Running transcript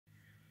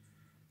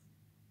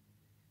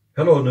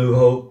Hello, New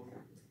Hope.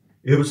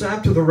 It was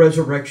after the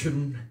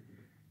resurrection,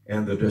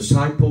 and the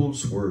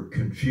disciples were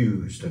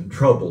confused and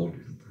troubled,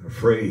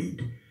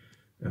 afraid,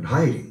 and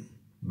hiding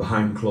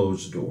behind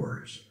closed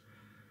doors.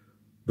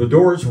 The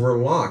doors were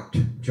locked,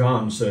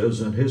 John says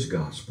in his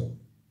gospel.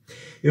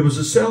 It was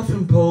a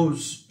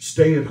self-imposed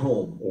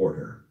stay-at-home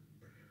order,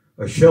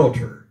 a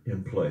shelter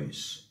in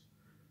place.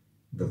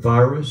 The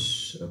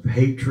virus of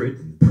hatred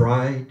and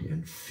pride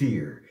and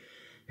fear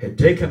had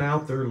taken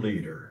out their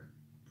leader,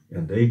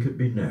 and they could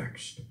be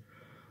next.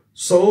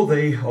 So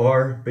they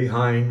are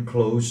behind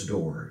closed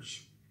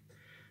doors.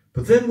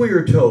 But then we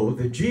are told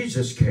that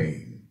Jesus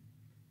came,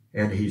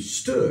 and he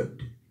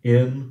stood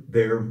in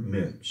their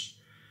midst.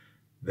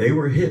 They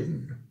were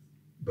hidden,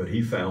 but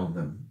he found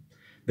them.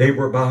 They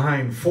were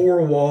behind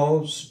four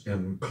walls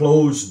and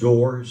closed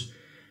doors,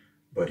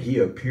 but he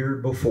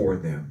appeared before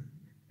them,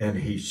 and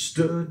he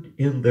stood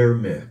in their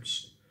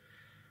midst.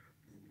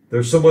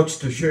 There's so much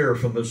to share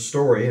from this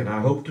story, and I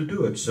hope to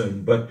do it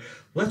soon, but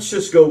let's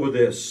just go with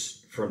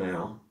this for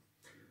now.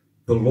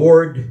 The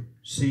Lord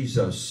sees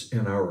us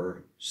in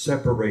our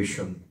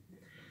separation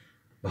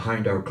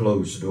behind our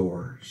closed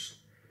doors.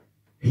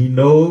 He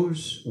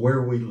knows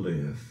where we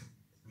live.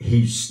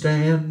 He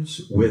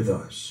stands with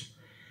us.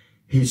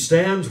 He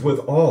stands with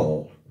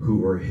all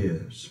who are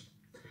his.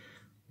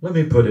 Let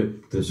me put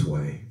it this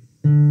way.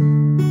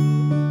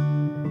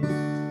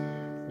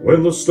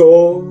 When the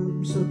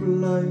storms of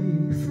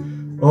life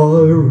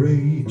are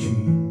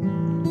raging,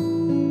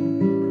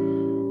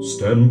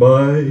 stand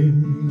by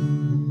me.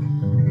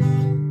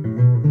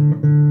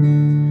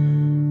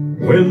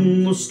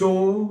 When the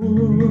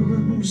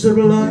storms of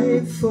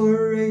life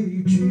are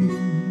raging,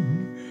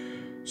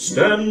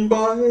 stand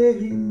by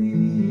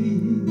me.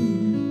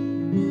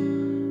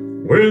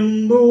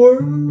 When the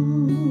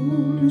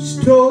world is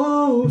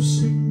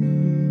tossing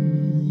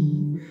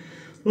me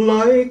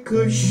like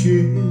a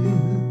ship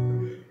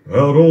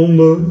out on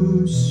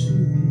the sea,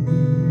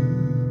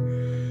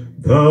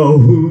 thou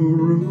who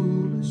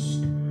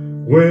rulest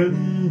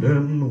wind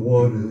and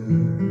water,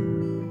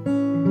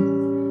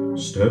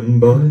 stand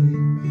by me.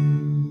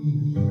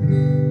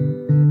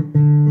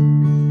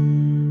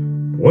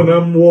 When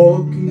I'm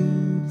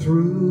walking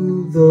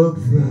through the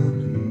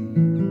valley,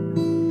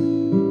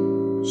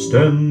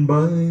 stand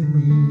by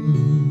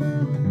me.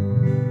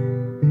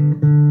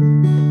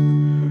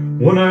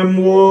 When I'm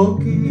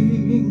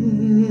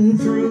walking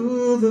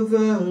through the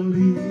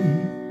valley,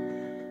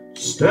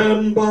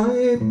 stand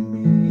by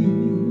me.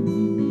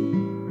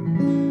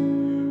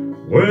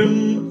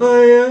 When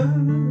I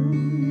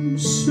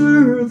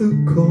answer the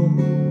call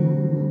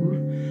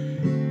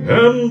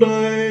and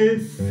I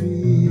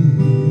fear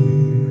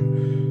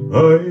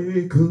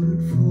I could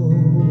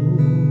fall,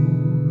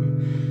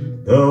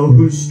 thou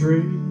who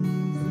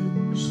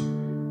strengthens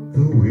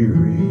the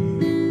weary,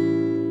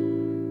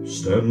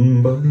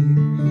 stand by me.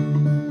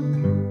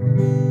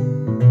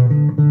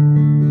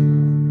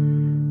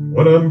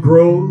 When I'm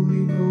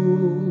growing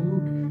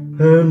old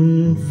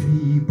and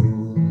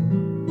feeble,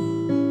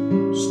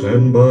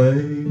 stand by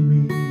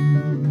me.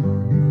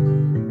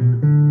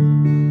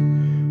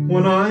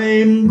 When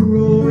I'm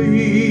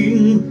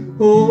growing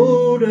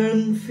old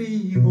and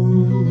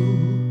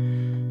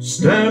feeble,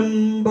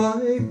 stand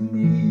by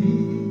me.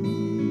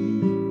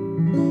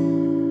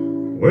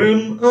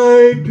 When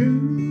I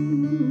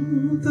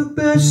do the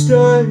best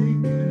I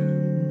can,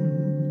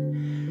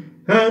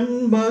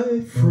 and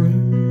my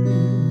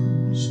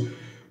friends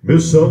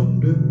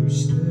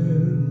misunderstand,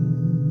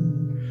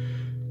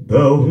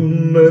 thou who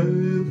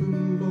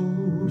never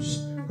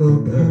lost a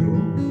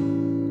battle,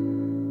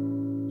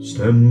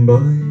 stand by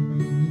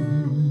me.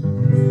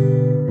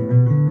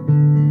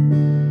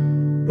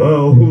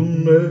 Thou who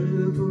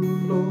never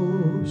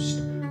lost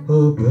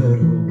a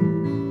battle,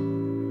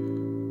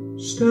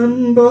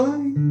 stand by